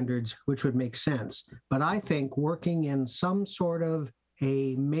new standards, which would make sense. But I think working in some sort of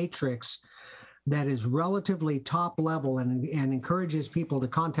a matrix that is relatively top level and encourages people to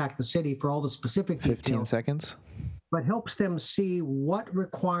contact the city for all the specific details, 15 seconds, but helps them see what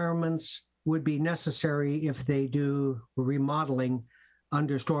requirements would be necessary if they do remodeling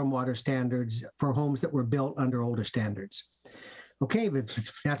under stormwater standards for homes that were built under older standards. Okay, but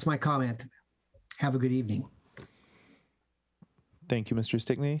that's my comment. Have a good evening. Thank you, Mr.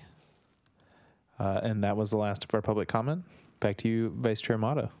 Stickney. And that was the last of our public comment. Back to you, Vice Chair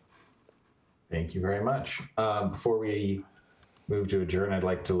Motto. Thank you very much. Before we move to adjourn, I'd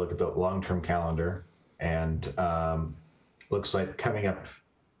like to look at the long-term calendar, and looks like coming up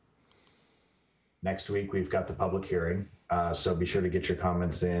next week, we've got the public hearing. So be sure to get your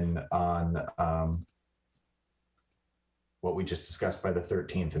comments in on what we just discussed by the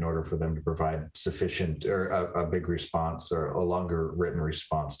 13th in order for them to provide sufficient or a big response or a longer written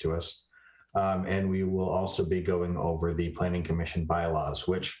response to us. And we will also be going over the Planning Commission bylaws,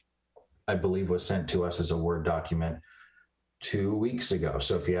 which I believe was sent to us as a Word document 2 weeks ago.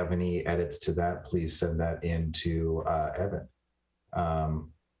 So if you have any edits to that, please send that in to Evan.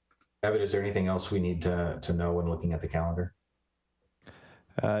 Evan, is there anything else we need to know when looking at the calendar?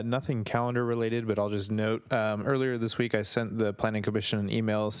 Nothing calendar related, but I'll just note earlier this week I sent the Planning Commission an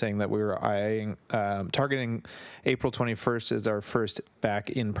email saying that we were targeting April 21st as our first back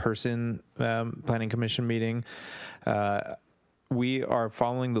in person Planning Commission meeting. we are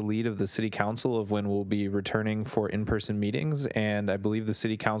following the lead of the city council of when we'll be returning for in-person meetings. And I believe the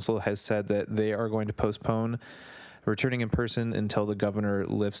city council has said that they are going to postpone returning in person until the governor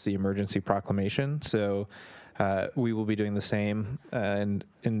lifts the emergency proclamation. So we will be doing the same, and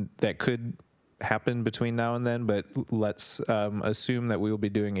that could happen between now and then, but let's assume that we will be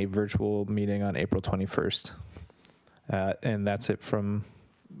doing a virtual meeting on April 21st. And that's it from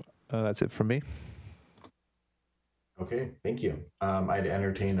me. Okay, thank you. I'd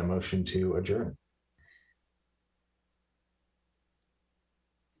entertain a motion to adjourn.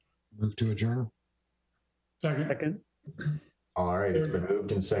 Move to adjourn. Second. All right, it's been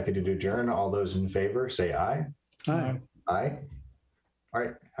moved and seconded to adjourn. All those in favor, say aye. Aye. Aye. All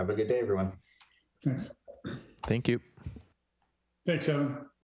right, have a good day, everyone. Thanks. Thank you. Thanks, Evan.